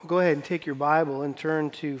Go ahead and take your Bible and turn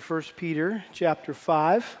to 1 Peter chapter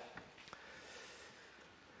 5.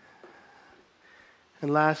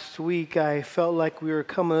 And last week I felt like we were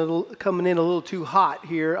coming in a little too hot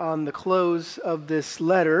here on the close of this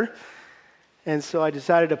letter. And so I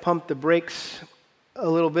decided to pump the brakes a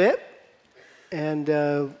little bit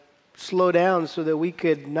and slow down so that we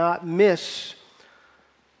could not miss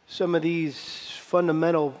some of these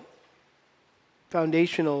fundamental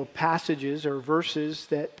foundational passages or verses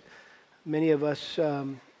that many of us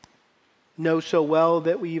know so well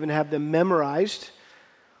that we even have them memorized,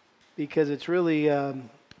 because it's really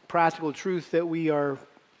practical truth that we are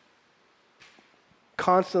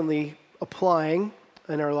constantly applying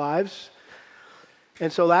in our lives.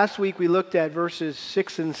 And so last week we looked at verses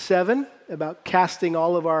 6 and 7 about casting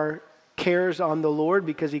all of our cares on the Lord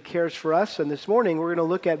because He cares for us. And this morning we're going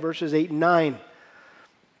to look at verses 8 and 9.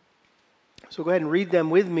 So go ahead and read them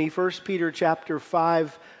with me. 1 Peter chapter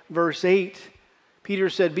 5, verse 8. Peter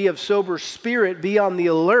said, "Be of sober spirit, be on the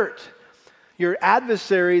alert. Your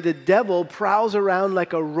adversary, the devil, prowls around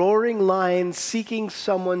like a roaring lion seeking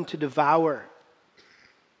someone to devour.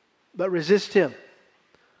 But resist him,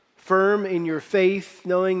 firm in your faith,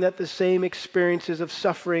 knowing that the same experiences of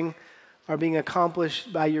suffering are being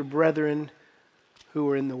accomplished by your brethren who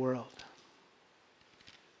are in the world."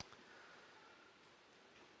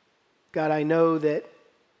 God, I know that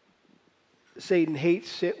Satan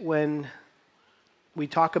hates it when we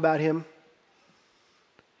talk about him,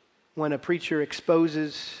 when a preacher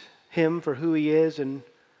exposes him for who he is and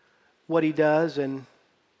what he does. And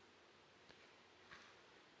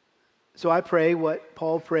so I pray what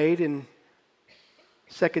Paul prayed in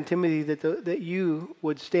 2 Timothy, that you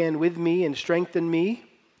would stand with me and strengthen me,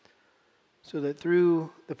 so that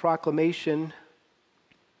through the proclamation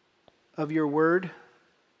of your word,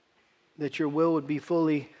 that your will would be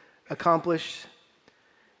fully accomplished,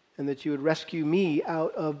 and that you would rescue me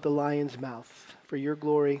out of the lion's mouth for your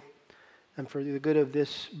glory and for the good of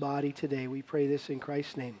this body today. We pray this in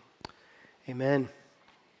Christ's name. Amen.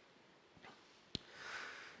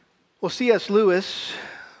 Well, C.S. Lewis,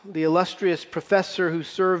 the illustrious professor who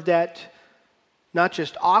served at not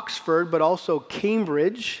just Oxford but also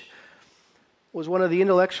Cambridge, was one of the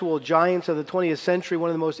intellectual giants of the 20th century, one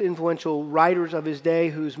of the most influential writers of his day,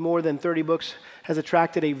 whose more than 30 books has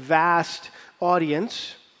attracted a vast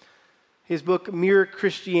audience. His book, Mere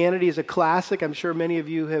Christianity, is a classic. I'm sure many of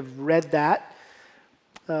you have read that.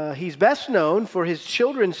 He's best known for his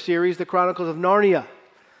children's series, The Chronicles of Narnia.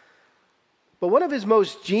 But one of his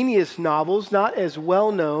most genius novels, not as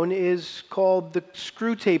well known, is called The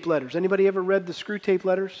Screwtape Letters. Anybody ever read The Screwtape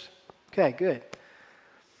Letters? Okay, good.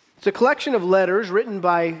 It's a collection of letters written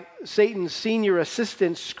by Satan's senior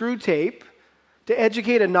assistant, Screwtape, to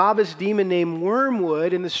educate a novice demon named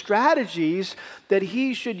Wormwood in the strategies that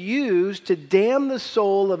he should use to damn the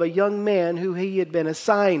soul of a young man who he had been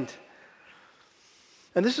assigned.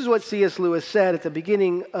 And this is what C.S. Lewis said at the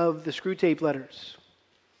beginning of the Screwtape Letters.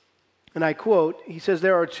 And I quote, he says,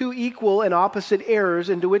 "There are two equal and opposite errors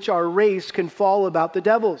into which our race can fall about the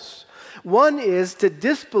devils. One is to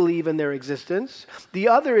disbelieve in their existence. The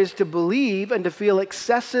other is to believe and to feel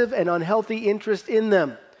excessive and unhealthy interest in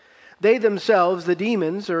them. They themselves, the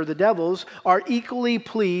demons or the devils, are equally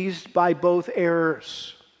pleased by both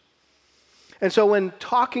errors." And so when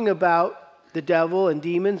talking about the devil and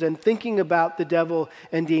demons and thinking about the devil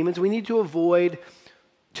and demons, we need to avoid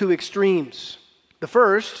two extremes. The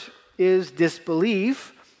first is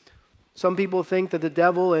disbelief. Some people think that the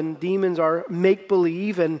devil and demons are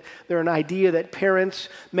make-believe, and they're an idea that parents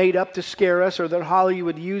made up to scare us or that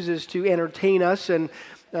Hollywood uses to entertain us. And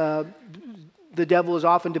the devil is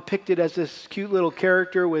often depicted as this cute little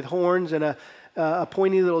character with horns and a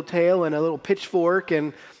pointy little tail and a little pitchfork.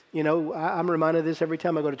 And, you know, I'm reminded of this every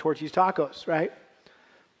time I go to Torchy's Tacos, right?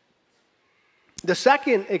 The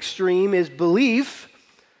second extreme is belief.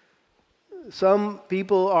 Some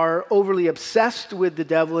people are overly obsessed with the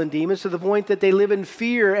devil and demons to the point that they live in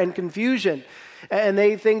fear and confusion. And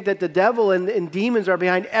they think that the devil and demons are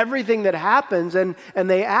behind everything that happens, and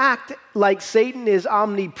they act like Satan is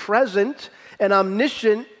omnipresent and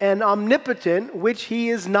omniscient and omnipotent, which he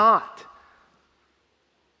is not.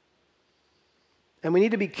 And we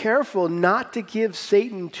need to be careful not to give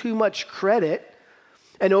Satan too much credit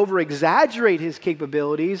and over-exaggerate his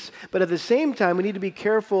capabilities, but at the same time, we need to be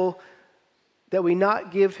careful that we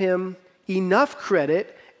not give him enough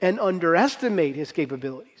credit and underestimate his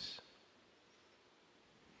capabilities.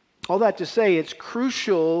 All that to say, it's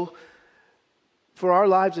crucial for our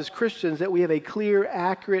lives as Christians that we have a clear,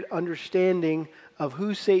 accurate understanding of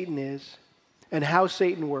who Satan is and how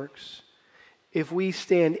Satan works if we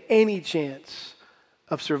stand any chance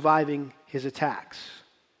of surviving his attacks.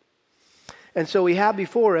 And so we have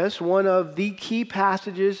before us one of the key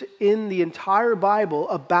passages in the entire Bible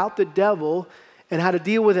about the devil and how to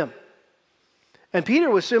deal with him. And Peter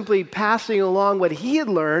was simply passing along what he had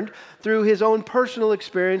learned through his own personal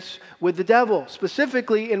experience with the devil,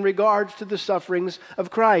 specifically in regards to the sufferings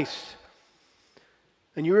of Christ.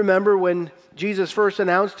 And you remember when Jesus first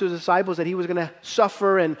announced to his disciples that he was going to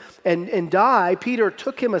suffer and die, Peter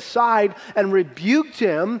took him aside and rebuked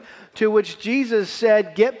him, to which Jesus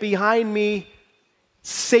said, "Get behind me,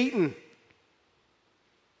 Satan."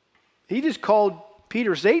 He just called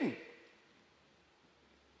Peter Satan.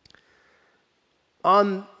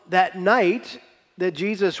 On that night that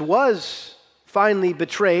Jesus was finally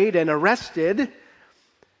betrayed and arrested,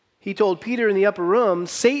 he told Peter in the upper room,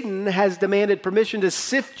 "Satan has demanded permission to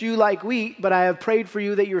sift you like wheat, but I have prayed for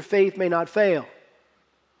you that your faith may not fail."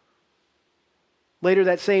 Later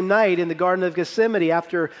that same night in the Garden of Gethsemane,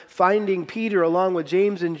 after finding Peter along with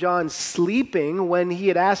James and John sleeping when he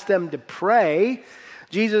had asked them to pray,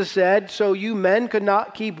 Jesus said, "So you men could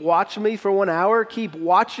not keep watching me for 1 hour? Keep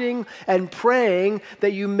watching and praying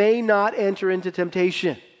that you may not enter into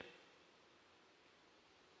temptation."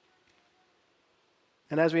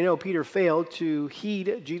 And as we know, Peter failed to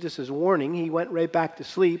heed Jesus' warning. He went right back to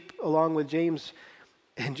sleep along with James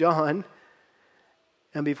and John.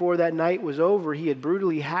 And before that night was over, he had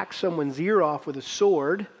brutally hacked someone's ear off with a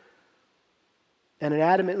sword and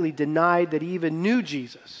had adamantly denied that he even knew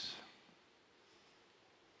Jesus.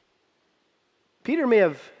 Peter may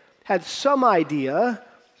have had some idea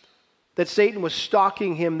that Satan was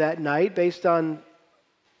stalking him that night based on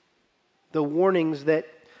the warnings that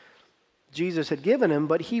Jesus had given him,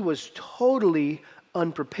 but he was totally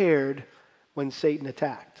unprepared when Satan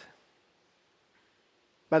attacked.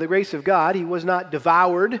 By the grace of God, he was not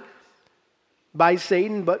devoured by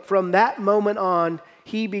Satan, but from that moment on,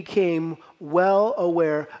 he became well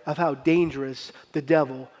aware of how dangerous the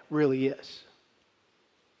devil really is.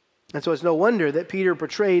 And so it's no wonder that Peter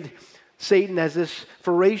portrayed Satan as this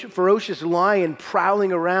ferocious lion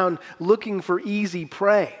prowling around looking for easy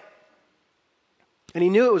prey. And he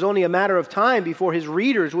knew it was only a matter of time before his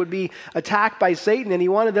readers would be attacked by Satan, and he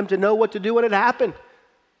wanted them to know what to do when it happened.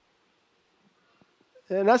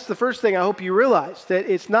 And that's the first thing I hope you realize, that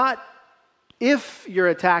it's not if you're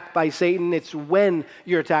attacked by Satan, it's when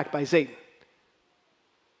you're attacked by Satan.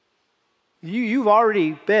 You've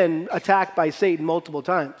already been attacked by Satan multiple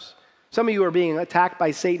times. Some of you are being attacked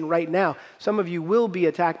by Satan right now. Some of you will be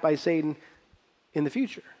attacked by Satan in the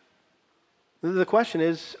future. The question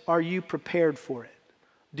is, are you prepared for it?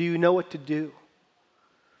 Do you know what to do?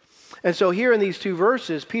 And so here in these two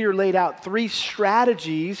verses, Peter laid out 3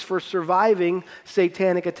 strategies for surviving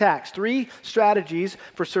satanic attacks. 3 strategies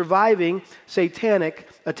for surviving satanic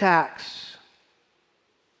attacks.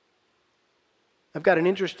 I've got an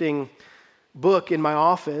interesting book in my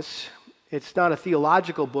office. It's not a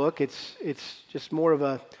theological book. It's just more of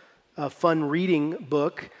a fun reading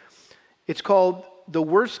book. It's called The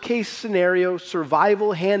Worst Case Scenario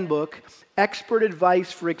Survival Handbook, Expert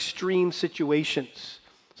Advice for Extreme Situations.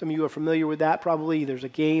 Some of you are familiar with that probably. There's a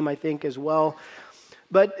game, I think, as well.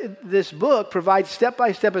 But this book provides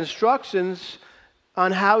step-by-step instructions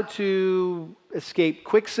on how to escape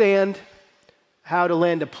quicksand, how to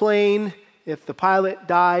land a plane if the pilot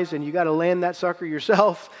dies and you got to land that sucker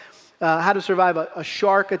yourself, how to survive a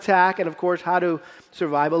shark attack, and of course, how to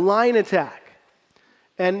survive a lion attack.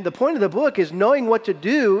 And the point of the book is knowing what to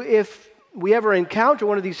do if we ever encounter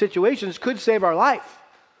one of these situations could save our life.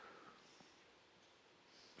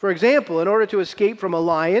 For example, in order to escape from a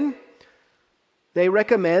lion, they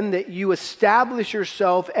recommend that you establish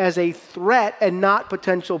yourself as a threat and not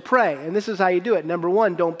potential prey. And this is how you do it. Number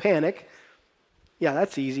 1, don't panic. Yeah,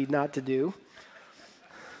 that's easy not to do.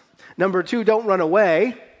 Number 2, don't run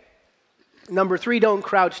away. Number 3, don't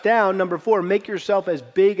crouch down. Number 4, make yourself as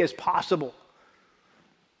big as possible.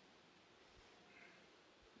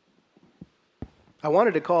 I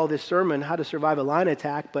wanted to call this sermon How to Survive a Lion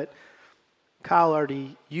Attack, but Kyle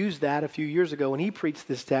already used that a few years ago when he preached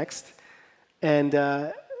this text, and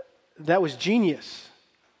that was genius.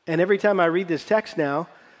 And every time I read this text now,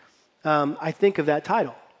 I think of that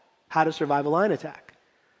title, How to Survive a Lion Attack.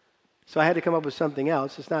 So I had to come up with something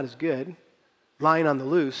else. It's not as good. Lion on the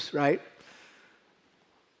loose, right?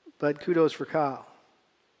 But kudos for Kyle.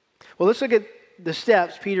 Well, let's look at the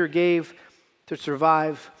steps Peter gave to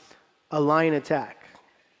survive a lion attack.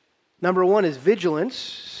 Number 1 is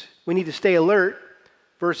vigilance. We need to stay alert.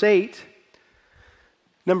 Verse 8.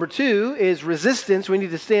 Number 2 is resistance. We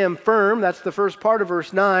need to stand firm. That's the first part of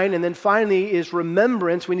verse 9. And then finally is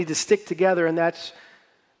remembrance. We need to stick together, and that's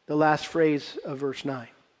the last phrase of verse 9.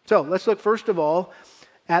 So let's look first of all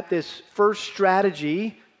at this first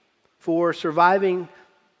strategy for surviving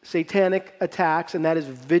satanic attacks, and that is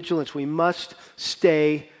vigilance. We must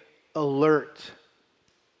stay alert.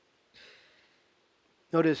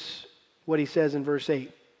 Notice what he says in verse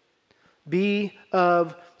 8. Be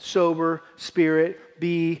of sober spirit,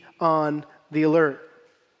 be on the alert.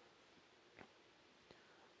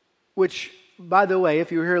 Which, by the way,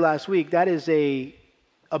 if you were here last week, that is a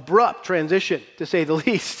abrupt transition, to say the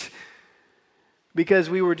least, because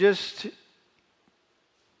we were just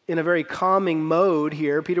in a very calming mode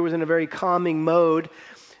here. Peter was in a very calming mode,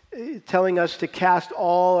 telling us to cast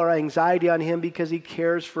all our anxiety on him because he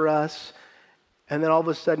cares for us. And then all of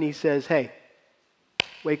a sudden he says, hey,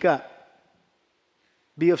 wake up.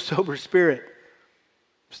 Be of sober spirit.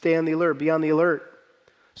 Stay on the alert. Be on the alert.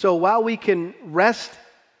 So while we can rest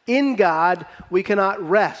in God, we cannot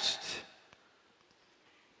rest.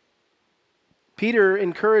 Peter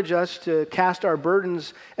encouraged us to cast our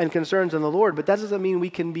burdens and concerns on the Lord, but that doesn't mean we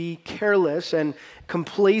can be careless and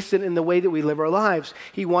complacent in the way that we live our lives.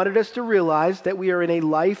 He wanted us to realize that we are in a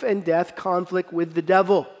life and death conflict with the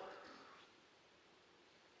devil.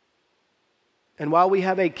 And while we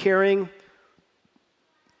have a caring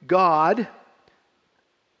God,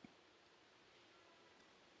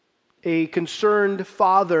 a concerned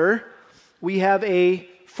Father, we have a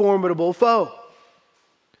formidable foe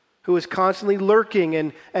who is constantly lurking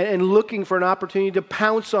and looking for an opportunity to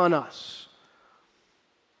pounce on us.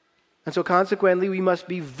 And so consequently, we must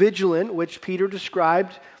be vigilant, which Peter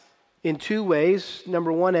described in two ways.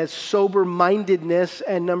 Number one, as sober-mindedness,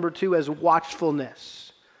 and number two, as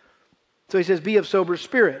watchfulness. So he says, be of sober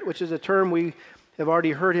spirit, which is a term we have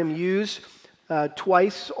already heard him use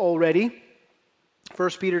twice already. 1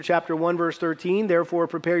 Peter chapter 1, verse 13, therefore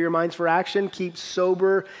prepare your minds for action, keep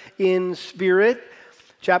sober in spirit.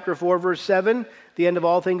 Chapter 4, verse 7, the end of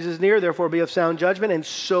all things is near, therefore be of sound judgment and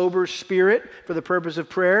sober spirit for the purpose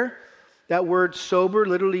of prayer. That word sober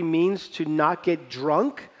literally means to not get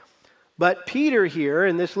drunk. But Peter here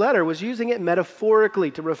in this letter was using it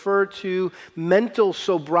metaphorically to refer to mental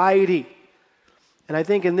sobriety. And I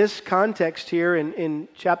think in this context here in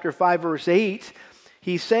chapter 5, verse 8,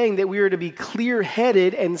 he's saying that we are to be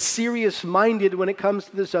clear-headed and serious-minded when it comes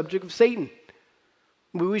to the subject of Satan.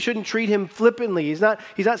 We shouldn't treat him flippantly. He's not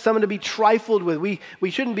someone to be trifled with. We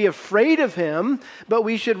shouldn't be afraid of him, but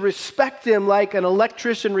we should respect him like an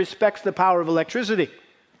electrician respects the power of electricity.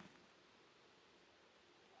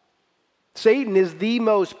 Satan is the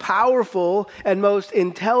most powerful and most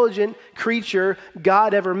intelligent creature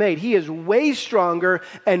God ever made. He is way stronger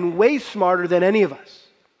and way smarter than any of us.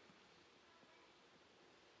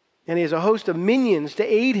 And he has a host of minions to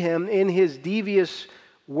aid him in his devious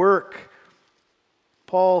work.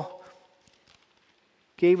 Paul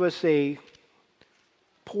gave us a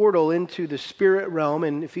portal into the spirit realm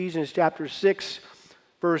in Ephesians chapter 6,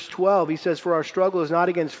 verse 12. He says, for our struggle is not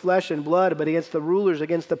against flesh and blood, but against the rulers,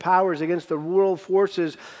 against the powers, against the world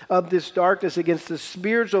forces of this darkness, against the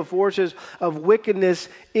spiritual forces of wickedness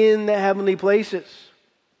in the heavenly places.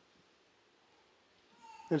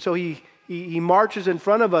 And so he marches in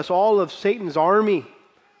front of us, all of Satan's army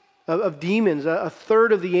of demons. A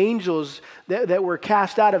third of the angels that were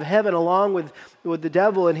cast out of heaven along with the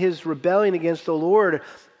devil and his rebellion against the Lord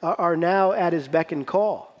are now at his beck and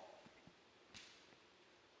call.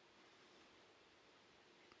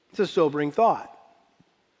 It's a sobering thought.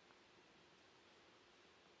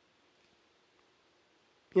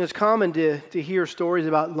 You know, it's common to hear stories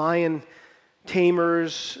about lion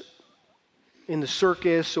tamers in the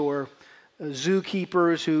circus or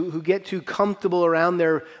zookeepers who get too comfortable around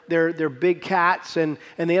their big cats and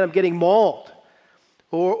they end up getting mauled.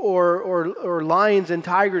 Or lions and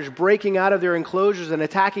tigers breaking out of their enclosures and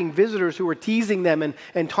attacking visitors who are teasing them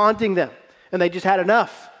and taunting them. And they just had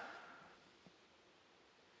enough.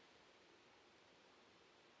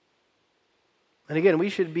 And again, we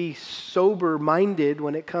should be sober-minded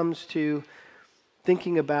when it comes to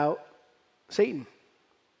thinking about Satan.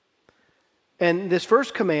 And this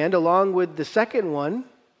first command, along with the second one,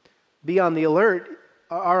 be on the alert,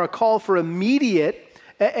 are a call for immediate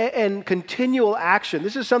and continual action.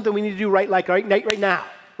 This is something we need to do right now.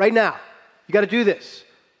 Right now. You got to do this.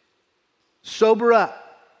 Sober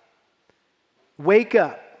up. Wake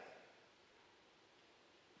up.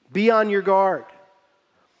 Be on your guard.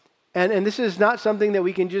 And this is not something that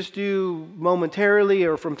we can just do momentarily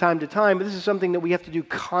or from time to time, but this is something that we have to do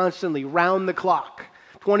constantly, round the clock,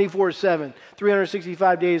 24/7,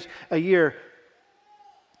 365 days a year.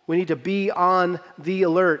 We need to be on the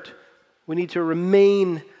alert. We need to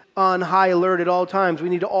remain on high alert at all times. We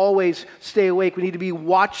need to always stay awake. We need to be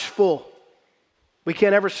watchful. We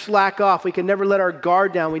can't ever slack off. We can never let our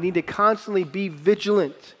guard down. We need to constantly be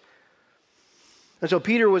vigilant. And so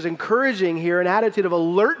Peter was encouraging here an attitude of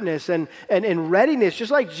alertness and readiness,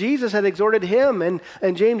 just like Jesus had exhorted him and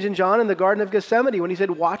James and John in the Garden of Gethsemane when he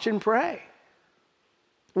said, watch and pray.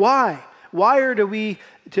 Why? Why are we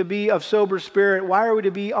to be of sober spirit? Why are we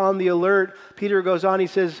to be on the alert? Peter goes on, he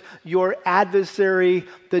says, your adversary,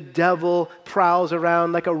 the devil, prowls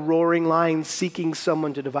around like a roaring lion seeking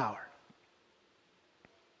someone to devour.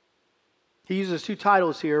 He uses two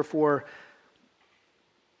titles here for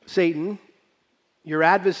Satan. Your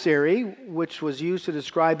adversary, which was used to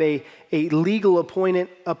describe a legal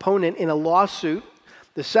opponent in a lawsuit.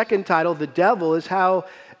 The second title, the devil, is how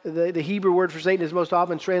the Hebrew word for Satan is most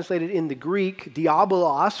often translated in the Greek,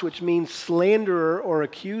 diabolos, which means slanderer or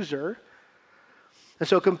accuser. And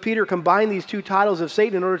so Peter combined these two titles of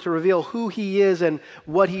Satan in order to reveal who he is and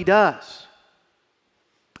what he does.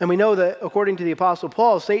 And we know that according to the Apostle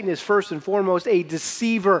Paul, Satan is first and foremost a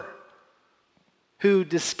deceiver who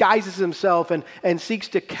disguises himself and seeks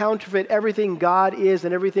to counterfeit everything God is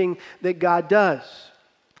and everything that God does.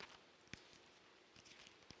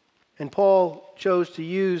 And Paul chose to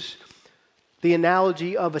use the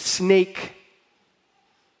analogy of a snake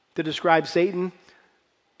to describe Satan.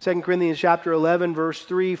 2 Corinthians chapter 11, verse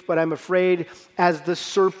 3, but I'm afraid as the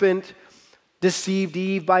serpent deceived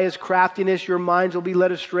Eve by his craftiness, your minds will be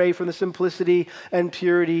led astray from the simplicity and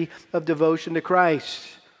purity of devotion to Christ.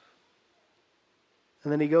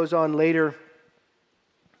 And then he goes on later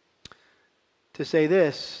to say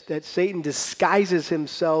this, that Satan disguises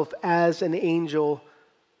himself as an angel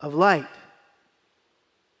of light.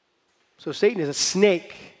 So Satan is a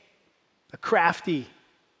snake, a crafty,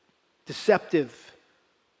 deceptive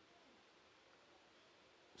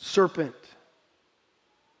serpent.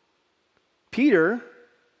 Peter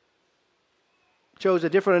chose a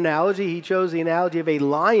different analogy. He chose the analogy of a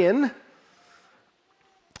lion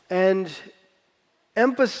and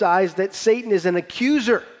emphasized that Satan is an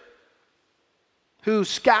accuser who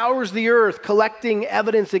scours the earth collecting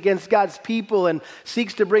evidence against God's people and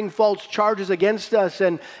seeks to bring false charges against us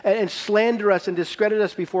and slander us and discredit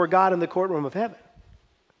us before God in the courtroom of heaven.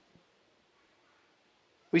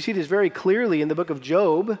 We see this very clearly in the book of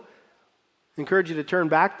Job. I encourage you to turn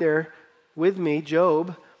back there with me,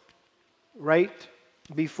 Job, right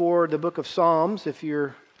before the book of Psalms, if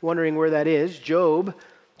you're wondering where that is. Job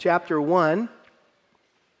chapter 1.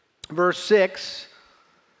 Verse 6,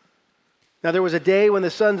 now there was a day when the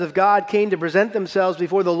sons of God came to present themselves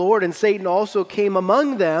before the Lord, and Satan also came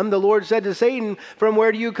among them. The Lord said to Satan, from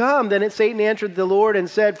where do you come? Then Satan answered the Lord and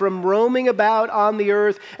said, from roaming about on the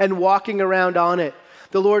earth and walking around on it.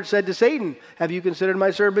 The Lord said to Satan, have you considered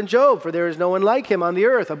my servant Job? For there is no one like him on the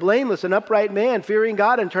earth, a blameless and upright man, fearing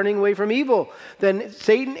God and turning away from evil. Then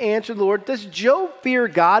Satan answered the Lord, does Job fear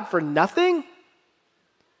God for nothing?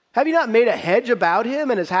 Have you not made a hedge about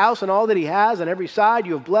him and his house and all that he has on every side?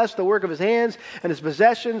 You have blessed the work of his hands, and his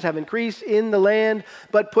possessions have increased in the land.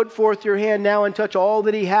 But put forth your hand now and touch all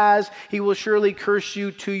that he has. He will surely curse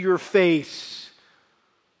you to your face.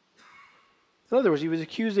 In other words, he was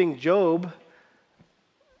accusing Job,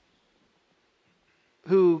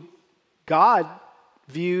 who God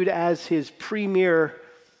viewed as his premier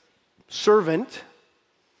servant,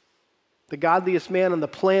 the godliest man on the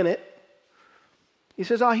planet. He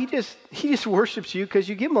says, he just worships you because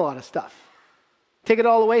you give him a lot of stuff. Take it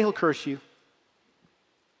all away, he'll curse you.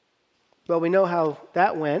 Well, we know how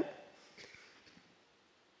that went.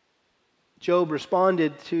 Job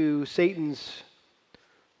responded to Satan's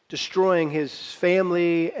destroying his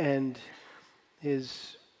family and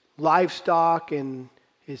his livestock and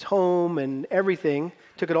his home and everything.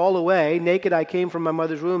 Took it all away. Naked I came from my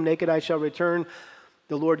mother's womb, naked I shall return.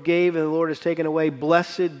 The Lord gave and the Lord has taken away.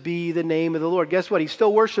 Blessed be the name of the Lord. Guess what? He's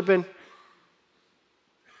still worshiping.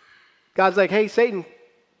 God's like, hey, Satan,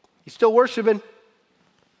 he's still worshiping.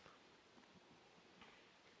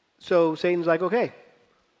 So Satan's like, okay,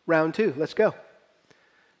 round 2, let's go.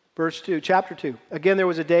 Verse 2, chapter 2. Again, there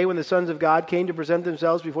was a day when the sons of God came to present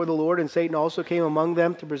themselves before the Lord, and Satan also came among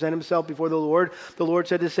them to present himself before the Lord. The Lord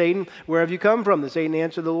said to Satan, where have you come from? The Satan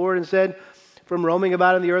answered the Lord and said, from roaming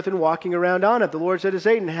about on the earth and walking around on it. The Lord said to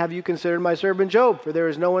Satan, have you considered my servant Job? For there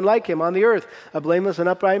is no one like him on the earth, a blameless and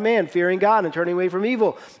upright man, fearing God and turning away from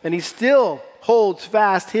evil. And he still holds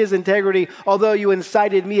fast his integrity, although you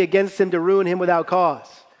incited me against him to ruin him without cause.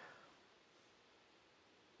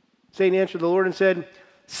 Satan answered the Lord and said,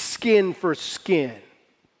 skin for skin.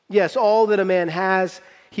 Yes, all that a man has,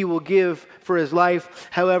 he will give for his life.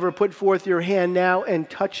 However, put forth your hand now and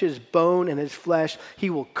touch his bone and his flesh. He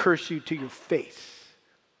will curse you to your face.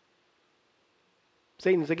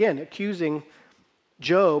 Satan's again accusing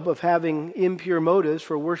Job of having impure motives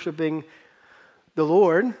for worshiping the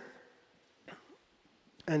Lord.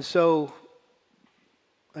 And so,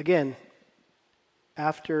 again,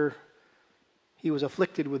 after he was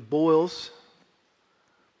afflicted with boils,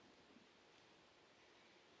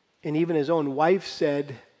 and even his own wife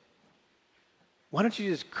said, "Why don't you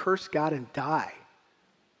just curse God and die?"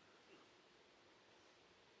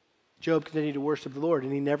 Job continued to worship the Lord,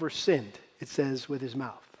 and he never sinned, it says, with his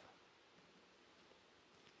mouth.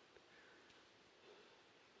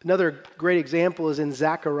 Another great example is in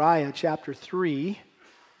Zechariah chapter 3.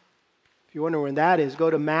 If you wonder when that is, go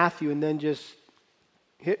to Matthew and then just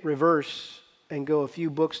hit reverse and go a few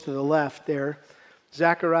books to the left there.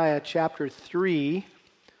 Zechariah chapter 3,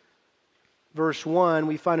 verse 1,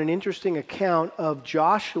 we find an interesting account of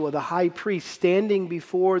Joshua, the high priest, standing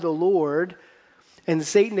before the Lord and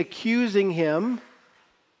Satan accusing him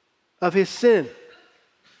of his sin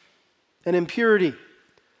and impurity.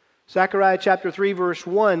 Zechariah chapter 3, verse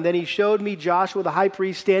 1, then he showed me Joshua the high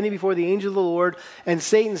priest standing before the angel of the Lord, and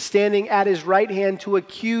Satan standing at his right hand to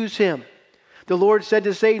accuse him. The Lord said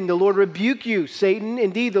to Satan, "The Lord rebuke you, Satan.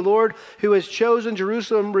 Indeed, the Lord who has chosen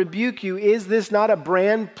Jerusalem rebuke you. Is this not a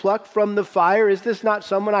brand plucked from the fire? Is this not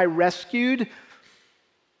someone I rescued?"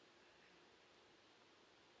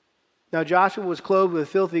 Now Joshua was clothed with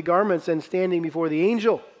filthy garments and standing before the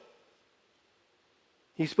angel.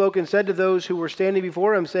 He spoke and said to those who were standing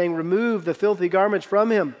before him, saying, "Remove the filthy garments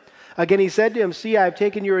from him." Again he said to him, "See, I have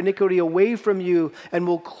taken your iniquity away from you and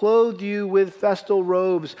will clothe you with festal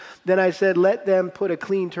robes." Then I said, "Let them put a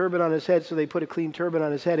clean turban on his head." So they put a clean turban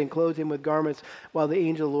on his head and clothed him with garments while the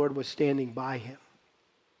angel of the Lord was standing by him.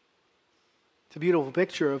 It's a beautiful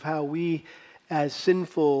picture of how we as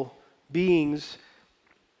sinful beings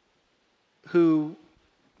who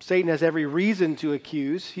Satan has every reason to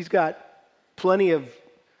accuse, he's got plenty of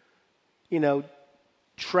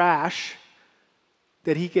trash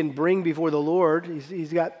that he can bring before the Lord.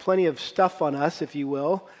 He's got plenty of stuff on us, if you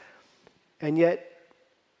will. And yet,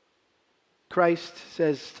 Christ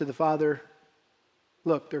says to the Father,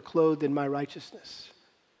 "Look, they're clothed in my righteousness."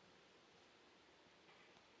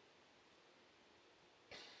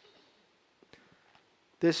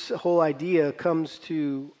 This whole idea comes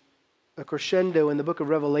to a crescendo in the book of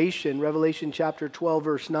Revelation. Revelation chapter 12,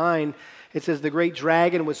 verse 9. It says, "The great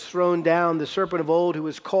dragon was thrown down, the serpent of old, who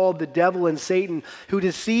was called the devil and Satan, who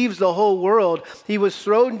deceives the whole world. He was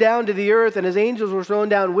thrown down to the earth, and his angels were thrown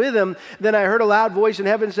down with him. Then I heard a loud voice in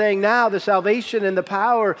heaven saying, 'Now the salvation and the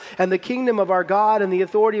power and the kingdom of our God and the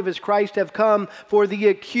authority of his Christ have come, for the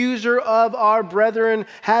accuser of our brethren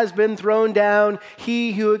has been thrown down,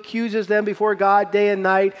 he who accuses them before God day and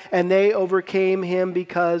night, and they overcame him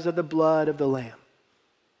because of the blood of the Lamb.'"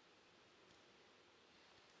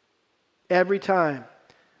 Every time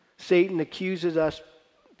Satan accuses us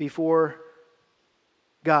before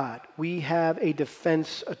God, we have a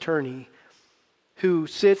defense attorney who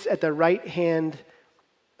sits at the right hand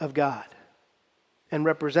of God and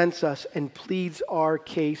represents us and pleads our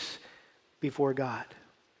case before God.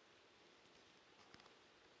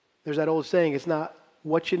 There's that old saying, it's not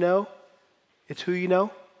what you know, it's who you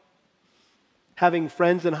know. Having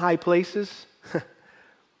friends in high places,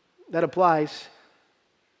 that applies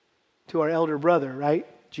to our elder brother, right?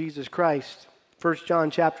 Jesus Christ. 1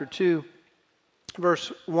 John chapter 2,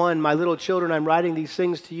 verse 1, "My little children, I'm writing these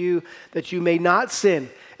things to you that you may not sin.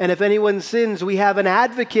 And if anyone sins, we have an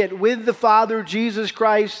advocate with the Father, Jesus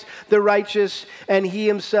Christ, the righteous, and he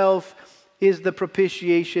himself is the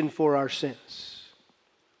propitiation for our sins."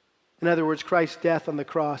 In other words, Christ's death on the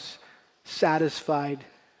cross satisfied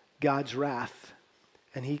God's wrath,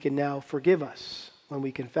 and he can now forgive us when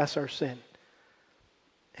we confess our sin.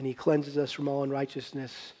 And he cleanses us from all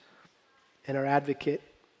unrighteousness. And our advocate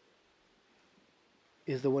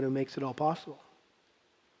is the one who makes it all possible.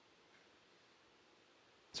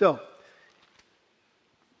 So,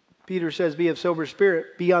 Peter says, "Be of sober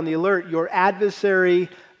spirit, be on the alert. Your adversary,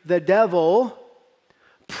 the devil,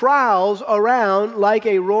 prowls around like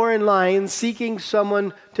a roaring lion seeking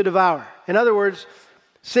someone to devour." In other words,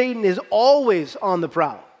 Satan is always on the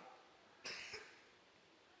prowl.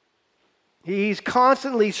 He's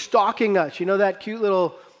constantly stalking us. You know that cute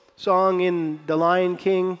little song in The Lion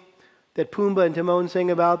King that Pumbaa and Timon sing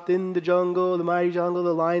about? "In the jungle, the mighty jungle,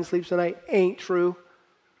 the lion sleeps at night." Ain't true.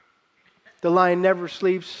 The lion never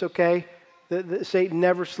sleeps, okay? Satan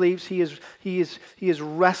never sleeps. He is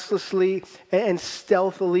restlessly and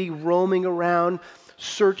stealthily roaming around,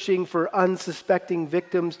 searching for unsuspecting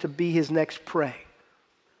victims to be his next prey.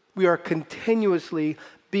 We are continuously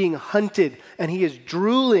being hunted, and he is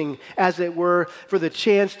drooling, as it were, for the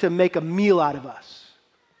chance to make a meal out of us.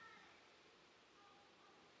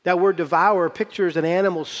 That word devour pictures an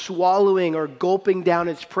animal swallowing or gulping down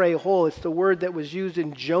its prey whole. It's the word that was used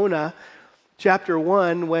in Jonah chapter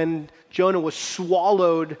 1 when Jonah was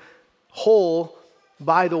swallowed whole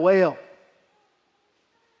by the whale.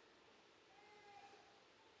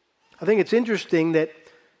 I think it's interesting that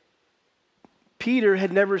Peter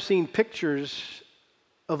had never seen pictures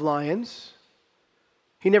of lions.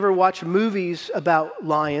 He never watched movies about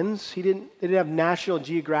lions. They didn't have National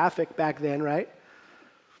Geographic back then, right?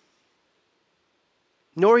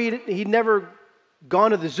 Nor he'd never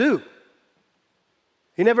gone to the zoo.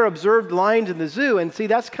 He never observed lions in the zoo. And see,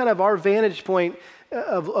 that's kind of our vantage point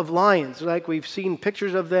of lions. Like, we've seen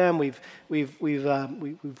pictures of them. We've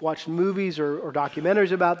watched movies or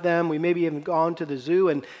documentaries about them. We maybe even gone to the zoo,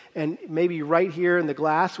 and maybe right here in the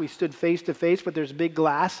glass we stood face to face, but there's big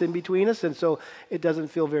glass in between us, and so it doesn't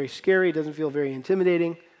feel very scary. It doesn't feel very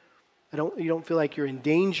intimidating. You don't feel like you're in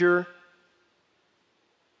danger.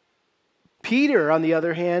 Peter, on the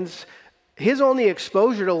other hand, his only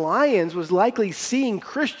exposure to lions was likely seeing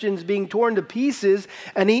Christians being torn to pieces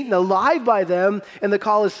and eaten alive by them in the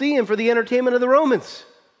Colosseum for the entertainment of the Romans.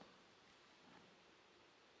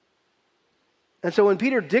 And so when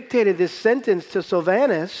Peter dictated this sentence to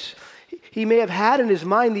Silvanus, he may have had in his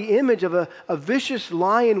mind the image of a vicious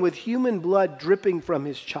lion with human blood dripping from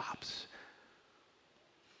his chops.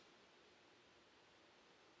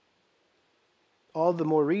 All the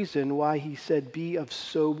more reason why he said, be of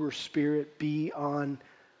sober spirit, be on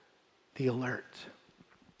the alert.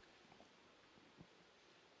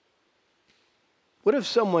 What if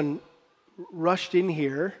someone rushed in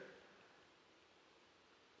here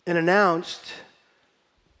and announced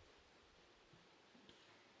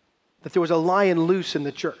that there was a lion loose in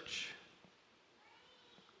the church?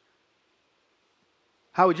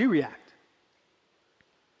 How would you react?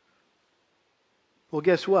 Well,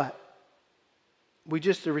 guess what? We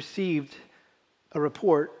just received a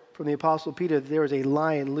report from the Apostle Peter that there is a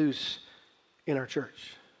lion loose in our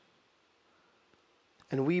church.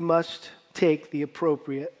 And we must take the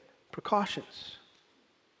appropriate precautions.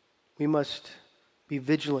 We must be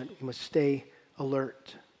vigilant. We must stay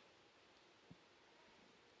alert.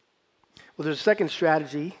 Well, there's a second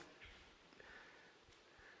strategy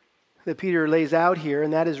that Peter lays out here,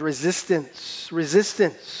 and that is resistance.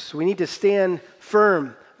 Resistance. We need to stand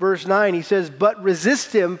firm. Verse 9, he says, but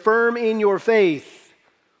resist him firm in your faith.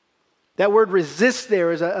 That word resist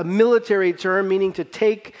there is a military term meaning to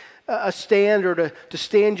take a stand or to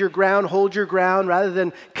stand your ground, hold your ground, rather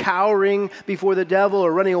than cowering before the devil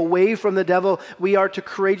or running away from the devil. We are to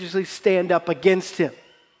courageously stand up against him.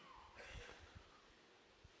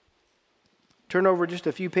 Turn over just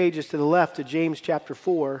a few pages to the left to James chapter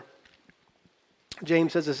 4.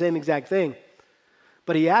 James says the same exact thing,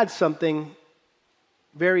 but he adds something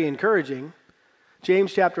very encouraging.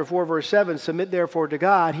 James chapter 4, verse 7, submit therefore to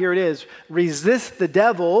God. Here it is. Resist the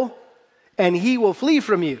devil, and he will flee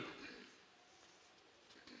from you.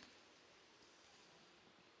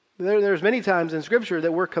 There's many times in Scripture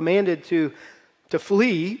that we're commanded to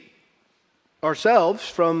flee ourselves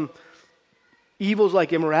from evils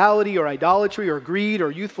like immorality or idolatry or greed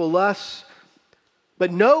or youthful lusts.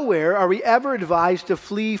 But nowhere are we ever advised to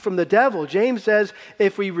flee from the devil. James says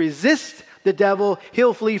if we resist the devil,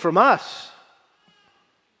 he'll flee from us.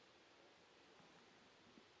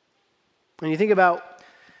 When you think about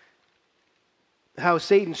how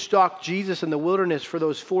Satan stalked Jesus in the wilderness for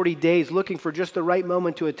those 40 days, looking for just the right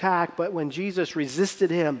moment to attack, but when Jesus resisted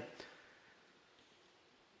him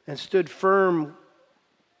and stood firm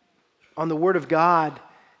on the word of God,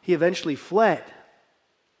 he eventually fled.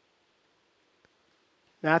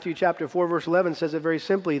 Matthew chapter 4, verse 11 says it very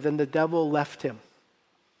simply, then the devil left him.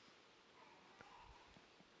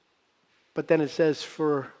 But then it says,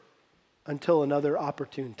 until another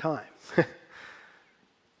opportune time.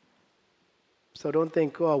 So don't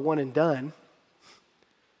think, oh, one and done.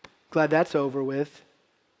 Glad that's over with.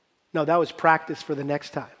 No, that was practice for the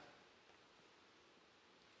next time.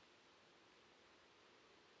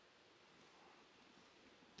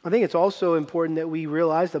 I think it's also important that we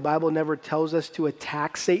realize the Bible never tells us to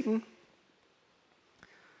attack Satan.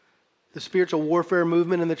 The spiritual warfare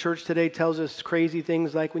movement in the church today tells us crazy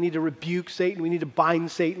things like we need to rebuke Satan, we need to bind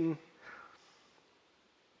Satan.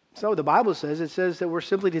 That's not what the Bible says. It says that we're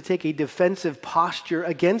simply to take a defensive posture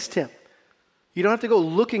against him. You don't have to go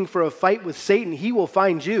looking for a fight with Satan. He will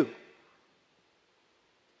find you.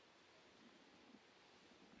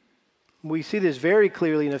 We see this very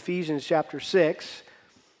clearly in Ephesians chapter 6.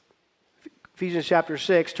 Ephesians chapter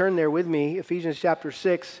 6, turn there with me. Ephesians chapter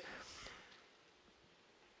 6,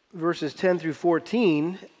 verses 10 through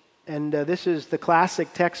 14. And this is the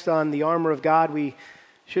classic text on the armor of God. We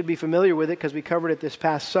should be familiar with it because we covered it this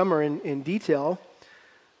past summer in detail.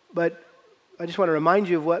 But I just want to remind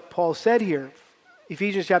you of what Paul said here.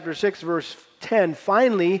 Ephesians chapter 6, verse 10,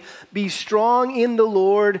 finally, be strong in the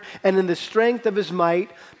Lord and in the strength of his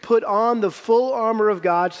might. Put on the full armor of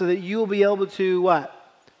God so that you will be able to what?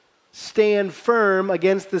 Stand firm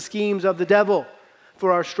against the schemes of the devil.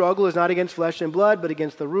 For our struggle is not against flesh and blood, but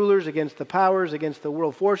against the rulers, against the powers, against the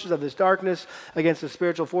world forces of this darkness, against the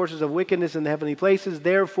spiritual forces of wickedness in the heavenly places.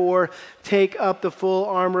 Therefore, take up the full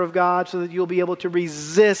armor of God so that you'll be able to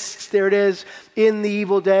resist, there it is, in the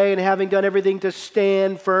evil day, and having done everything to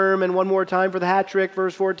stand firm. And one more time for the hat trick,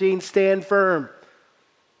 verse 14, stand firm.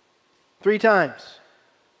 3 times.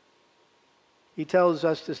 He tells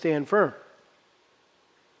us to stand firm.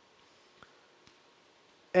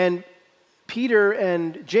 And Peter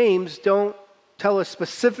and James don't tell us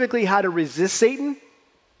specifically how to resist Satan,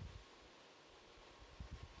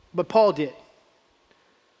 but Paul did.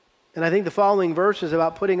 And I think the following verses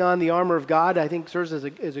about putting on the armor of God, I think serves as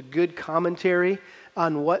a good commentary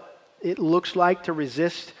on what it looks like to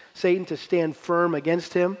resist Satan, to stand firm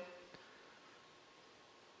against him.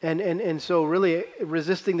 And so really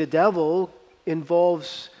resisting the devil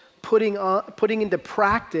involves putting into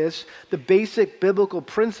practice the basic biblical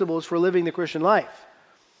principles for living the Christian life.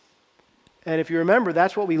 And if you remember,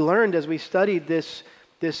 that's what we learned as we studied this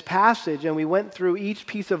passage, and we went through each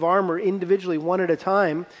piece of armor individually, one at a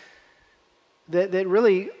time, that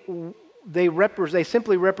really they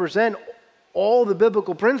simply represent all the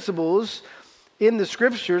biblical principles in the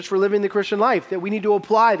Scriptures for living the Christian life that we need to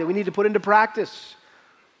apply, that we need to put into practice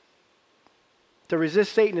to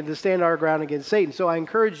resist Satan and to stand our ground against Satan. So I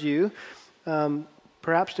encourage you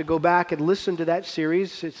perhaps to go back and listen to that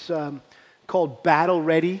series. It's called Battle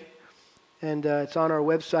Ready, and it's on our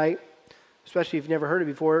website. Especially if you've never heard it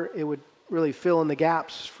before, it would really fill in the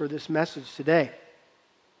gaps for this message today.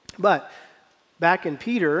 But back in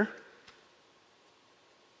Peter,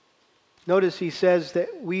 notice he says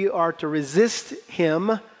that we are to resist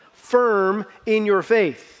him firm in your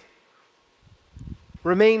faith.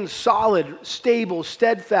 Remain solid, stable,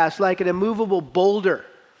 steadfast, like an immovable boulder.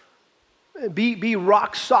 Be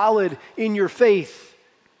rock solid in your faith.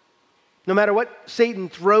 No matter what Satan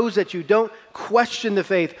throws at you, don't question the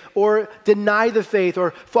faith or deny the faith or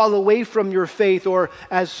fall away from your faith or,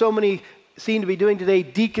 as so many seem to be doing today,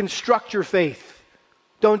 deconstruct your faith.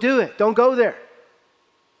 Don't do it. Don't go there.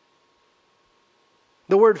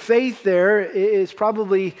 The word faith there is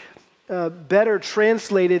probably better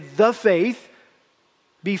translated the faith.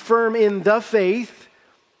 Be firm in the faith,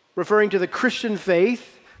 referring to the Christian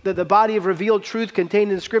faith, that the body of revealed truth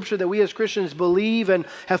contained in Scripture that we as Christians believe and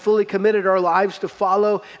have fully committed our lives to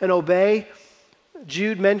follow and obey.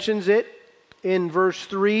 Jude mentions it in verse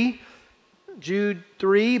 3. Jude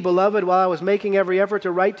 3, beloved, while I was making every effort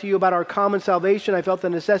to write to you about our common salvation, I felt the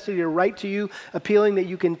necessity to write to you, appealing that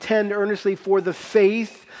you contend earnestly for the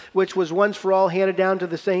faith which was once for all handed down to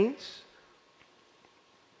the saints.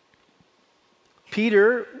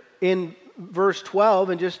 Peter, in verse 12,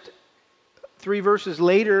 and just 3 verses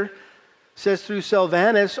later, says, through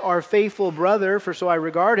Silvanus, our faithful brother, for so I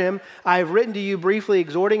regard him, I have written to you briefly,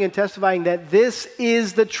 exhorting and testifying that this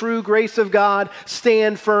is the true grace of God.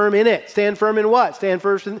 Stand firm in it. Stand firm in what? Stand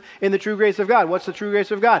first in the true grace of God. What's the true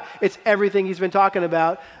grace of God? It's everything he's been talking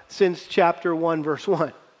about since chapter 1, verse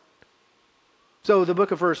 1. So the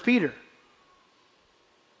book of 1 Peter.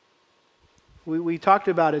 We talked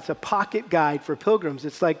about it's a pocket guide for pilgrims.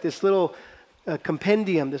 It's like this little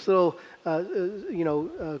compendium, this little,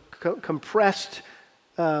 compressed,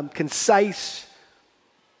 concise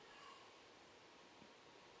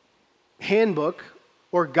handbook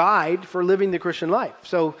or guide for living the Christian life.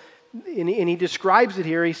 So, and he describes it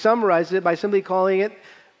here. He summarizes it by simply calling it,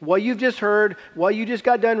 what you've just heard, what you just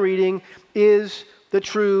got done reading, is the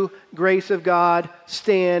true grace of God.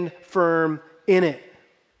 Stand firm in it.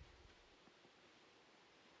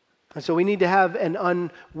 And so we need to have an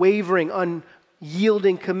unwavering,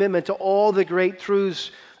 unyielding commitment to all the great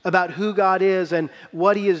truths about who God is and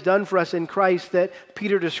what he has done for us in Christ that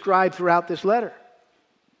Peter described throughout this letter.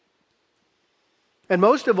 And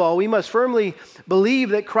most of all, we must firmly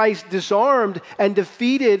believe that Christ disarmed and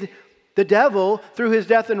defeated the devil through his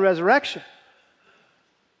death and resurrection.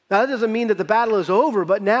 Now, that doesn't mean that the battle is over,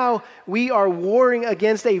 but now we are warring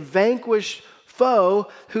against a vanquished foe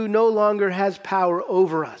who no longer has power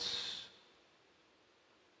over us.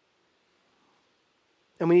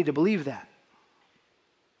 And we need to believe that.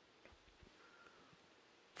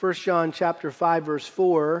 1 John chapter 5, verse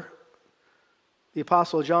 4, the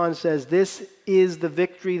Apostle John says, "This is the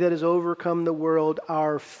victory that has overcome the world,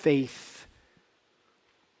 our faith."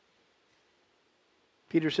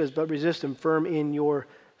 Peter says, "But resist him, firm in your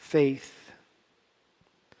faith."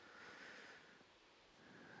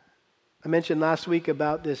 I mentioned last week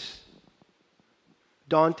about this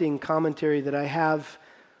daunting commentary that I have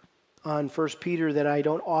on 1 Peter that I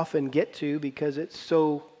don't often get to because it's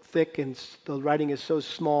so thick and the writing is so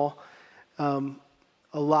small.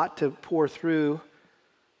 A lot to pour through,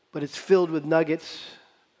 but it's filled with nuggets.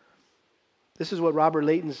 This is what Robert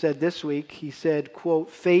Layton said this week. He said,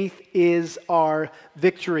 quote, "Faith is our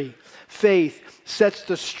victory. Faith sets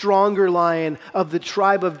the stronger lion of the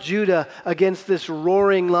tribe of Judah against this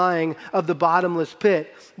roaring lion of the bottomless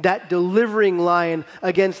pit, that delivering lion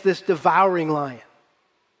against this devouring lion."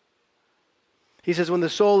 He says, when the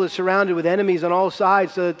soul is surrounded with enemies on all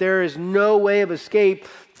sides so that there is no way of escape,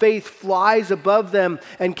 faith flies above them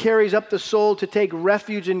and carries up the soul to take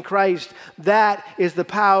refuge in Christ. That is the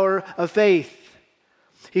power of faith.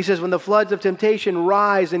 He says, when the floods of temptation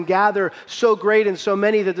rise and gather so great and so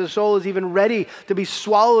many that the soul is even ready to be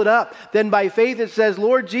swallowed up, then by faith it says,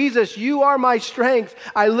 "Lord Jesus, you are my strength.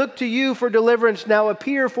 I look to you for deliverance. Now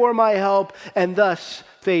appear for my help." And thus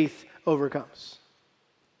faith overcomes.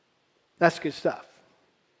 That's good stuff.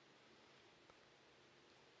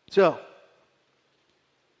 So,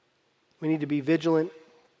 we need to be vigilant.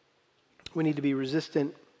 We need to be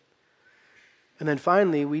resistant. And then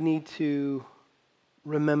finally, we need to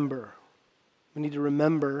remember. We need to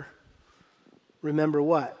remember. Remember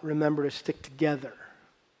what? Remember to stick together.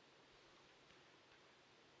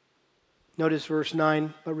 Notice verse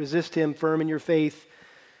 9, "But resist him, firm in your faith,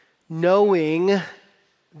 knowing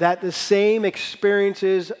that the same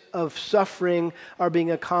experiences of suffering are being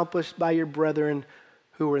accomplished by your brethren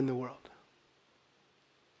who are in the world."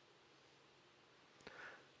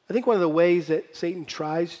 I think one of the ways that Satan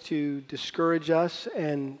tries to discourage us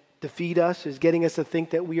and defeat us is getting us to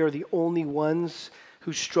think that we are the only ones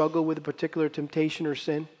who struggle with a particular temptation or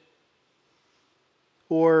sin,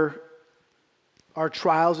 or our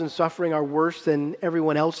trials and suffering are worse than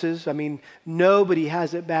everyone else's. I mean, nobody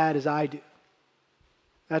has it bad as I do.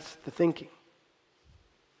 That's the thinking.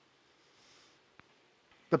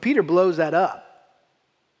 But Peter blows that up.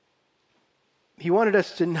 He wanted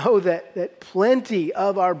us to know that plenty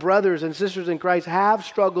of our brothers and sisters in Christ have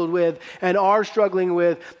struggled with and are struggling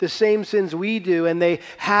with the same sins we do, and they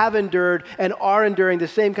have endured and are enduring the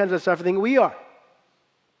same kinds of suffering we are.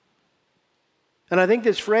 And I think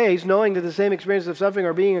this phrase, knowing that the same experiences of suffering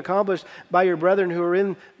are being accomplished by your brethren who are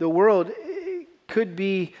in the world, could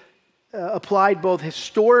be applied both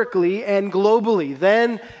historically and globally,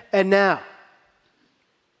 then and now.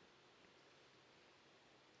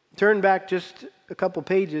 Turn back just a couple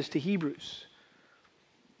pages to Hebrews.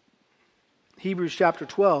 Hebrews chapter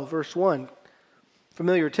 12, verse 1.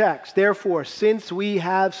 Familiar text. "Therefore, since we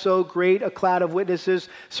have so great a cloud of witnesses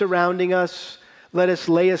surrounding us, let us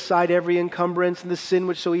lay aside every encumbrance and the sin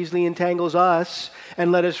which so easily entangles us,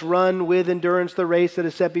 and let us run with endurance the race that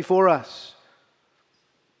is set before us."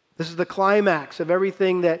 This is the climax of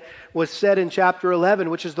everything that was said in chapter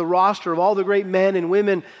 11, which is the roster of all the great men and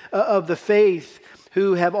women of the faith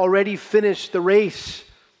who have already finished the race.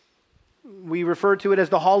 We refer to it as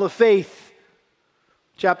the Hall of Faith,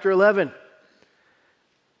 chapter 11.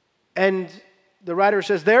 And the writer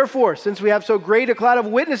says, "Therefore, since we have so great a cloud of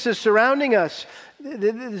witnesses surrounding us,"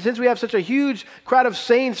 since we have such a huge crowd of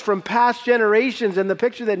saints from past generations, and the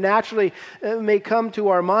picture that naturally may come to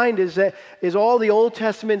our mind is all the Old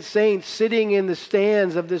Testament saints sitting in the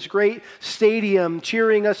stands of this great stadium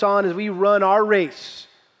cheering us on as we run our race.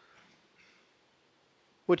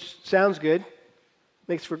 Which sounds good,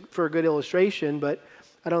 makes for a good illustration, but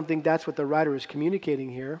I don't think that's what the writer is communicating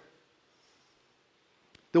here.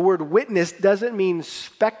 The word witness doesn't mean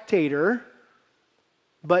spectator,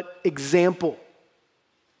 but example.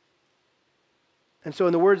 And so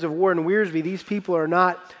in the words of Warren Wiersbe, these people are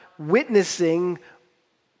not witnessing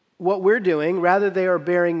what we're doing. Rather, they are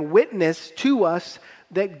bearing witness to us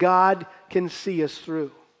that God can see us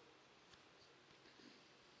through.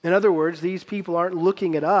 In other words, these people aren't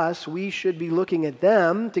looking at us. We should be looking at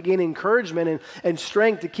them to gain encouragement and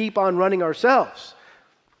strength to keep on running ourselves.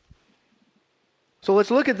 So let's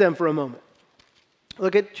look at them for a moment.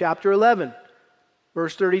 Look at chapter 11,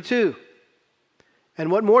 verse 32. And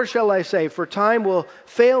what more shall I say? For time will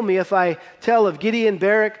fail me if I tell of Gideon,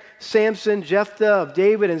 Barak, Samson, Jephthah, of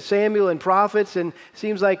David and Samuel and prophets. And it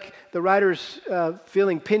seems like the writer's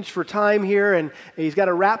feeling pinched for time here, and he's got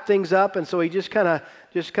to wrap things up. And so he just kind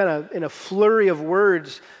of in a flurry of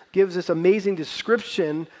words gives this amazing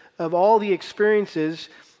description of all the experiences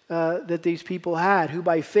that these people had, who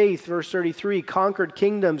by faith, verse 33, conquered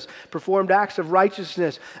kingdoms, performed acts of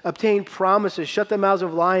righteousness, obtained promises, shut the mouths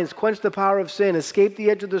of lions, quenched the power of sin, escaped the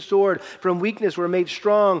edge of the sword, from weakness were made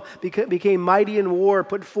strong, became mighty in war,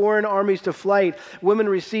 put foreign armies to flight. Women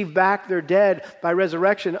received back their dead by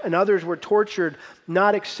resurrection, and others were tortured,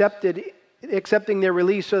 not accepting their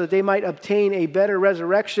release so that they might obtain a better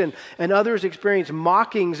resurrection. And others experienced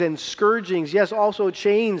mockings and scourgings, yes, also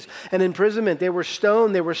chains and imprisonment. They were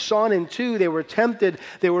stoned, they were sawn in two, they were tempted,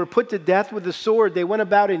 they were put to death with the sword. They went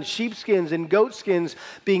about in sheepskins and goatskins,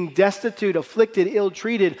 being destitute, afflicted,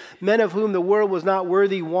 ill-treated, men of whom the world was not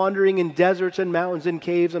worthy, wandering in deserts and mountains and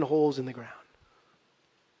caves and holes in the ground.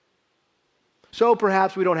 So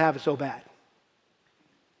perhaps we don't have it so bad.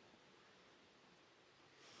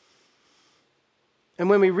 And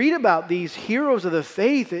when we read about these heroes of the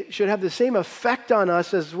faith, it should have the same effect on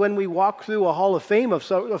us as when we walk through a hall of fame of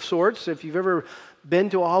sorts. If you've ever been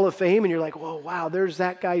to a hall of fame and you're like, whoa, wow, there's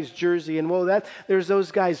that guy's jersey, and whoa, there's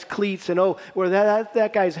those guys' cleats, and oh, or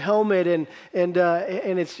that guy's helmet, and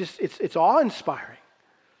it's just it's awe-inspiring.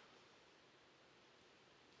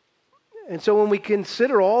 And so when we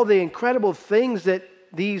consider all the incredible things that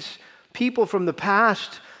these people from the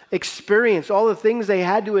past experienced, all the things they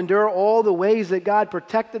had to endure, all the ways that God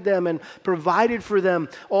protected them and provided for them,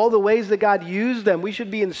 all the ways that God used them, we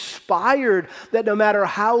should be inspired that no matter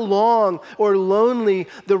how long or lonely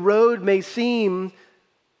the road may seem,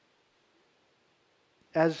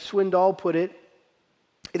 as Swindoll put it,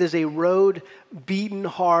 it is a road beaten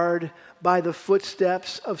hard by the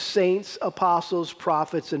footsteps of saints, apostles,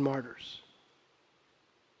 prophets, and martyrs.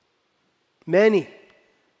 Many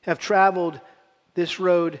have traveled this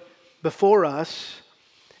road before us,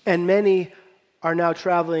 and many are now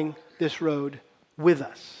traveling this road with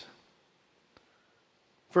us.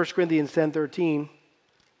 1 Corinthians 10:13,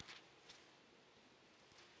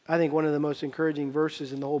 I think one of the most encouraging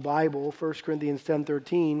verses in the whole Bible. 1 Corinthians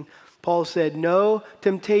 10:13, Paul said, no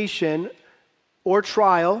temptation or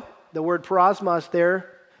trial, the word parosmos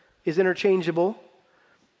there is interchangeable,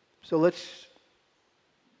 so let's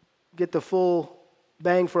get the full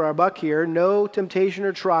bang for our buck here. No temptation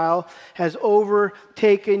or trial has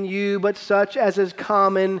overtaken you, but such as is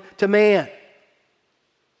common to man.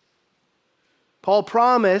 Paul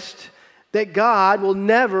promised that God will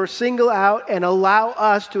never single out and allow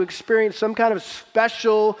us to experience some kind of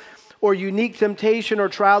special or unique temptation or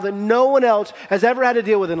trial that no one else has ever had to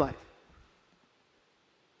deal with in life.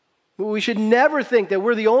 We should never think that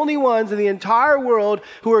we're the only ones in the entire world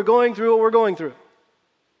who are going through what we're going through.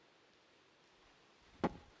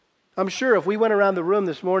 I'm sure if we went around the room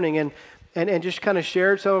this morning and just kind of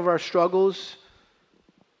shared some of our struggles,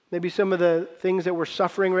 maybe some of the things that we're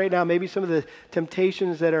suffering right now, maybe some of the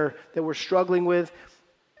temptations that we're struggling with,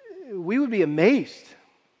 we would be amazed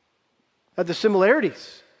at the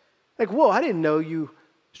similarities. Like, whoa, I didn't know you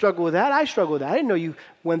struggled with that. I struggle with that. I didn't know you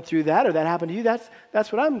went through that or that happened to you.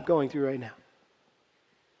 That's what I'm going through right now.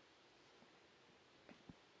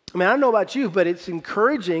 I mean, I don't know about you, but it's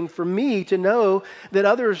encouraging for me to know that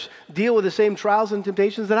others deal with the same trials and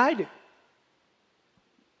temptations that I do.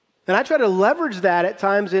 And I try to leverage that at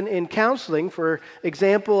times in counseling. For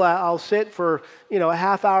example, I'll sit for a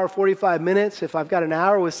half hour, 45 minutes if I've got an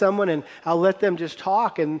hour with someone, and I'll let them just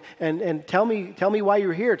talk and tell me why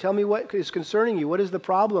you're here. Tell me what is concerning you. What is the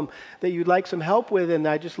problem that you'd like some help with? And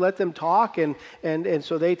I just let them talk, and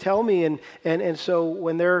so they tell me, and so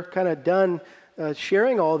when they're kind of done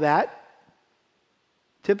sharing all that,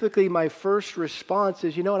 typically my first response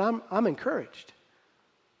is, you know what, I'm encouraged.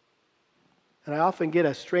 And I often get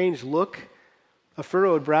a strange look, a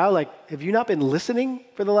furrowed brow, like, have you not been listening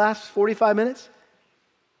for the last 45 minutes?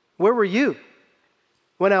 Where were you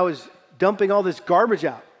when I was dumping all this garbage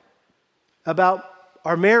out about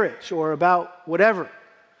our marriage or about whatever?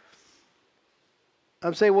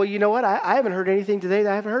 I'm saying, well, you know what, I haven't heard anything today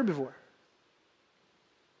that I haven't heard before.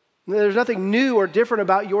 There's nothing new or different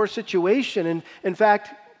about your situation. And in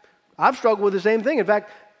fact, I've struggled with the same thing. In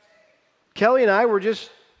fact, Kelly and I were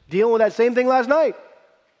just dealing with that same thing last night.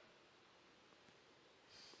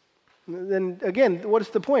 Then again, what's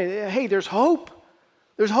the point? Hey, there's hope.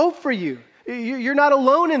 There's hope for you. You're not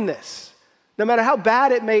alone in this, no matter how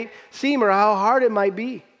bad it may seem or how hard it might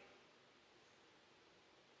be.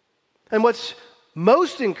 And what's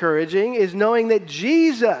most encouraging is knowing that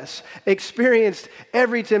Jesus experienced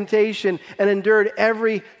every temptation and endured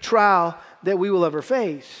every trial that we will ever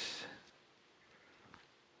face.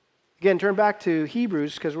 Again, turn back to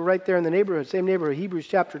Hebrews, because we're right there in the neighborhood, same neighborhood, Hebrews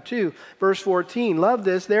chapter 2, verse 14. Love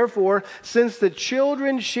this, therefore, since the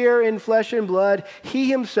children share in flesh and blood, he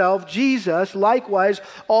himself, Jesus, likewise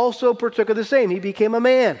also partook of the same. He became a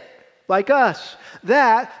man like us,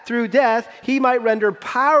 that through death he might render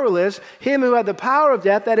powerless him who had the power of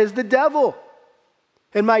death, that is the devil,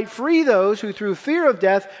 and might free those who through fear of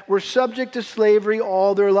death were subject to slavery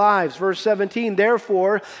all their lives. Verse 17,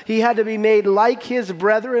 therefore he had to be made like his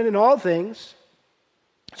brethren in all things,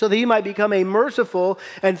 so that he might become a merciful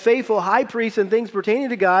and faithful high priest in things pertaining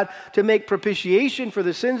to God, to make propitiation for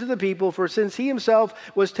the sins of the people. For since he himself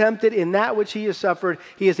was tempted in that which he has suffered,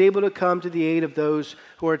 he is able to come to the aid of those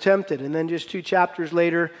who are tempted. And then just 2 chapters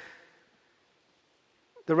later,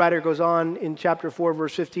 the writer goes on in chapter 4,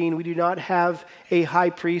 verse 15, we do not have a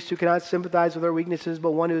high priest who cannot sympathize with our weaknesses,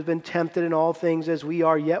 but one who has been tempted in all things as we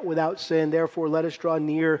are, yet without sin. Therefore, let us draw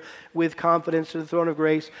near with confidence to the throne of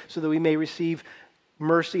grace, so that we may receive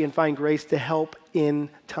mercy and find grace to help in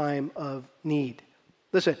time of need.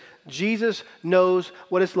 Listen, Jesus knows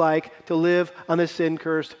what it's like to live on this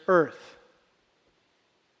sin-cursed earth.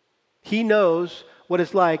 He knows what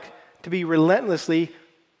it's like to be relentlessly,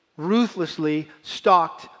 ruthlessly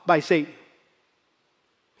stalked by Satan.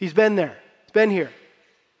 He's been there. He's been here.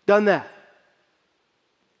 Done that.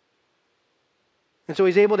 And so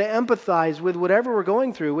he's able to empathize with whatever we're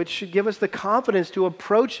going through, which should give us the confidence to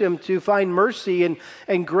approach him, to find mercy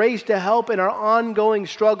and grace to help in our ongoing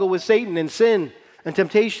struggle with Satan and sin and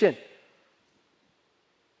temptation.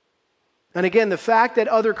 And again, the fact that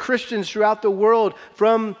other Christians throughout the world,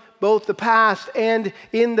 from both the past and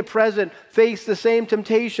in the present, face the same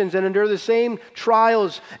temptations and endure the same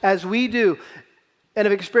trials as we do, and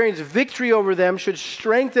have experienced victory over them, should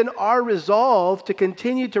strengthen our resolve to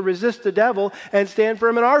continue to resist the devil and stand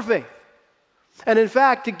firm in our faith. And in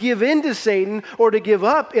fact, to give in to Satan or to give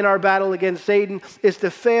up in our battle against Satan is to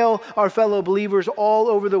fail our fellow believers all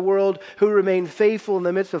over the world who remain faithful in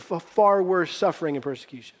the midst of far worse suffering and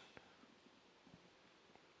persecution.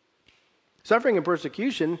 Suffering and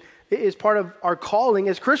persecution is part of our calling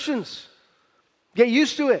as Christians. Get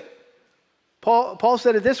used to it. Paul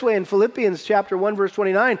said it this way in Philippians chapter 1, verse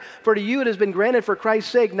 29, for to you it has been granted for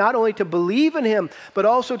Christ's sake not only to believe in him, but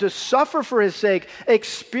also to suffer for his sake,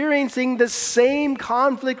 experiencing the same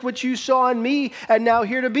conflict which you saw in me and now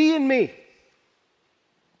here to be in me.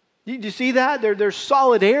 Do you see that? There's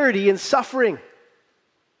solidarity in suffering.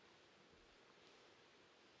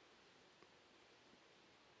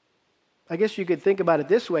 I guess you could think about it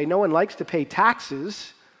this way. No one likes to pay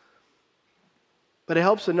taxes, but it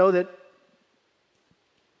helps to know that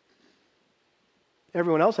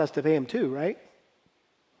everyone else has to pay them too, right?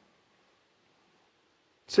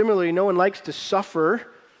 Similarly, no one likes to suffer,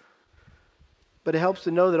 but it helps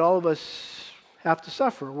to know that all of us have to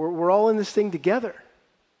suffer. We're all in this thing together.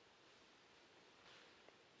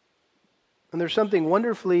 And there's something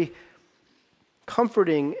wonderfully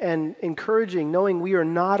comforting and encouraging knowing we are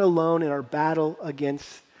not alone in our battle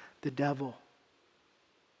against the devil.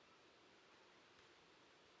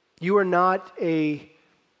 You are not a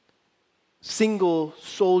single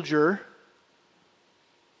soldier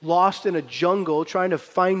lost in a jungle trying to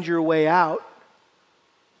find your way out.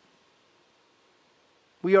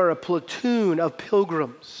 We are a platoon of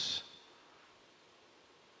pilgrims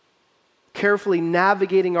carefully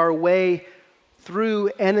navigating our way through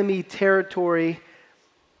enemy territory,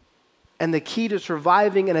 and the key to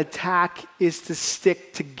surviving an attack is to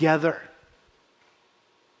stick together.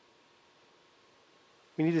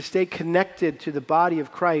 We need to stay connected to the body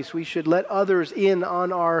of Christ. We should let others in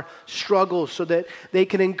on our struggles so that they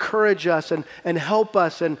can encourage us and help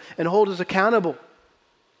us and hold us accountable.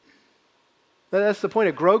 That's the point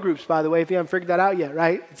of grow groups, by the way, if you haven't figured that out yet,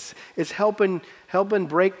 right? It's helping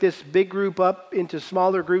break this big group up into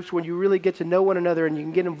smaller groups when you really get to know one another and you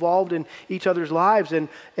can get involved in each other's lives and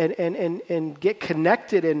get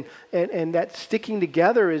connected, and that sticking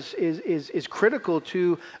together is critical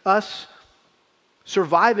to us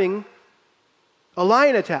surviving a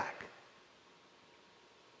lion attack.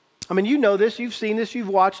 I mean, you know this, you've seen this, you've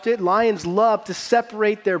watched it. Lions love to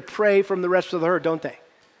separate their prey from the rest of the herd, don't they?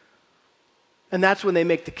 And that's when they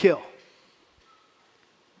make the kill.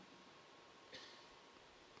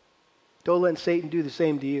 Don't let Satan do the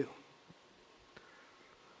same to you.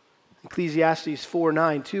 Ecclesiastes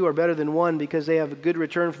 4:9, two are better than one because they have a good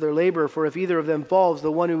return for their labor. For if either of them falls,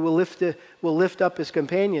 the one who will lift up his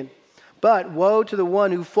companion. But woe to the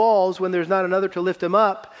one who falls when there's not another to lift him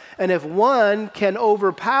up. And if one can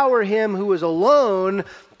overpower him who is alone,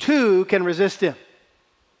 two can resist him.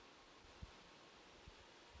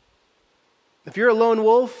 If you're a lone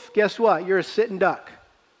wolf, guess what? You're a sitting duck.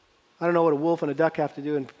 I don't know what a wolf and a duck have to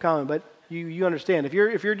do in common, but you understand. If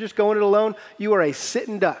you're just going it alone, you are a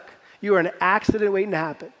sitting duck. You are an accident waiting to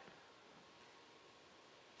happen.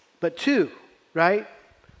 But two, right?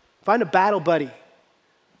 Find a battle buddy.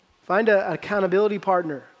 Find an accountability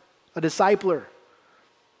partner, a discipler.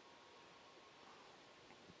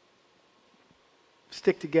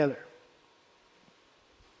 Stick together.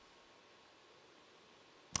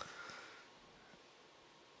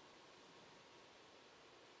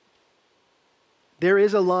 There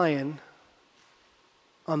is a lion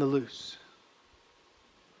on the loose.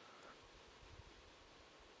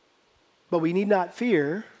 But we need not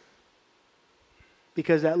fear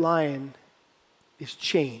because that lion is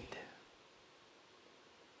chained.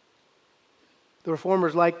 The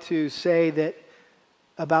reformers like to say that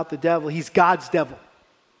about the devil, he's God's devil.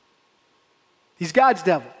 He's God's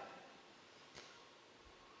devil.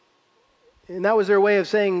 And that was their way of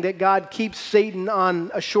saying that God keeps Satan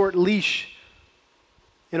on a short leash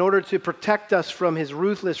in order to protect us from his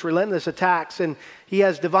ruthless, relentless attacks. And he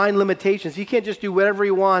has divine limitations. He can't just do whatever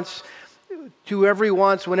he wants, to whoever he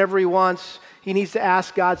wants, whenever he wants. He needs to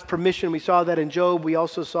ask God's permission. We saw that in Job. We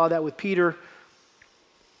also saw that with Peter.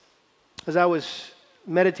 As I was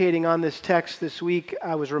meditating on this text this week,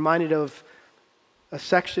 I was reminded of a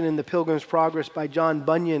section in the Pilgrim's Progress by John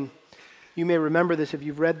Bunyan. You may remember this if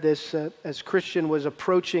you've read this. As Christian was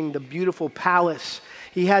approaching the beautiful palace,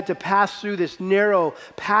 he had to pass through this narrow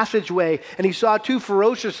passageway, and he saw two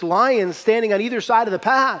ferocious lions standing on either side of the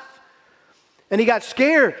path. And he got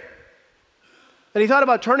scared. And he thought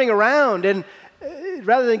about turning around, and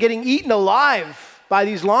rather than getting eaten alive by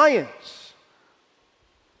these lions.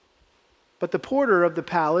 But the porter of the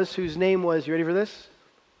palace, whose name was, you ready for this?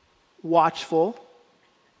 Watchful.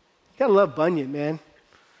 You gotta love Bunyan, man.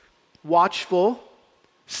 Watchful,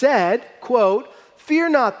 said, quote, "Fear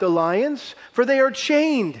not the lions, for they are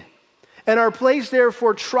chained, and are placed there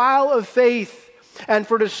for trial of faith, and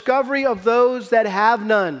for discovery of those that have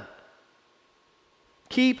none.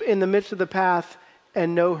 Keep in the midst of the path,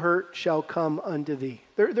 and no hurt shall come unto thee."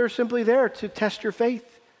 They're simply there to test your faith.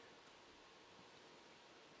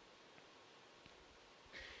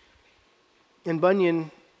 And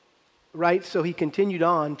Bunyan writes, so he continued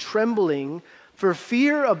on, trembling for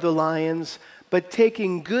fear of the lions, but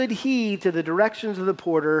taking good heed to the directions of the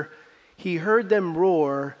porter, he heard them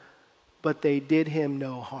roar, but they did him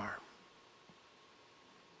no harm.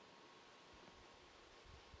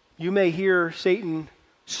 You may hear Satan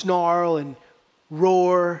snarl and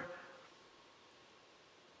roar,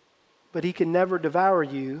 but he can never devour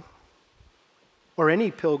you, or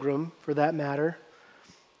any pilgrim for that matter,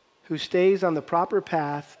 who stays on the proper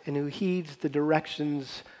path and who heeds the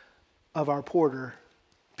directions of our porter,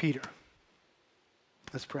 Peter.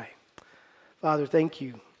 Let's pray. Father, thank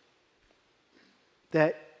you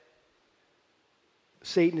that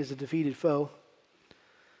Satan is a defeated foe,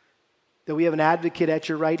 that we have an advocate at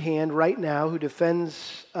your right hand right now who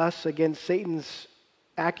defends us against Satan's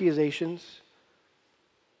accusations.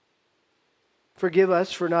 Forgive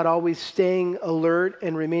us for not always staying alert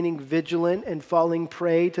and remaining vigilant and falling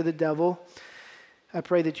prey to the devil. I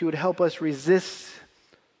pray that you would help us resist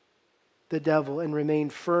the devil and remain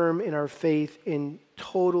firm in our faith in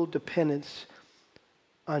total dependence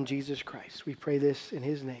on Jesus Christ. We pray this in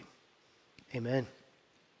his name. Amen.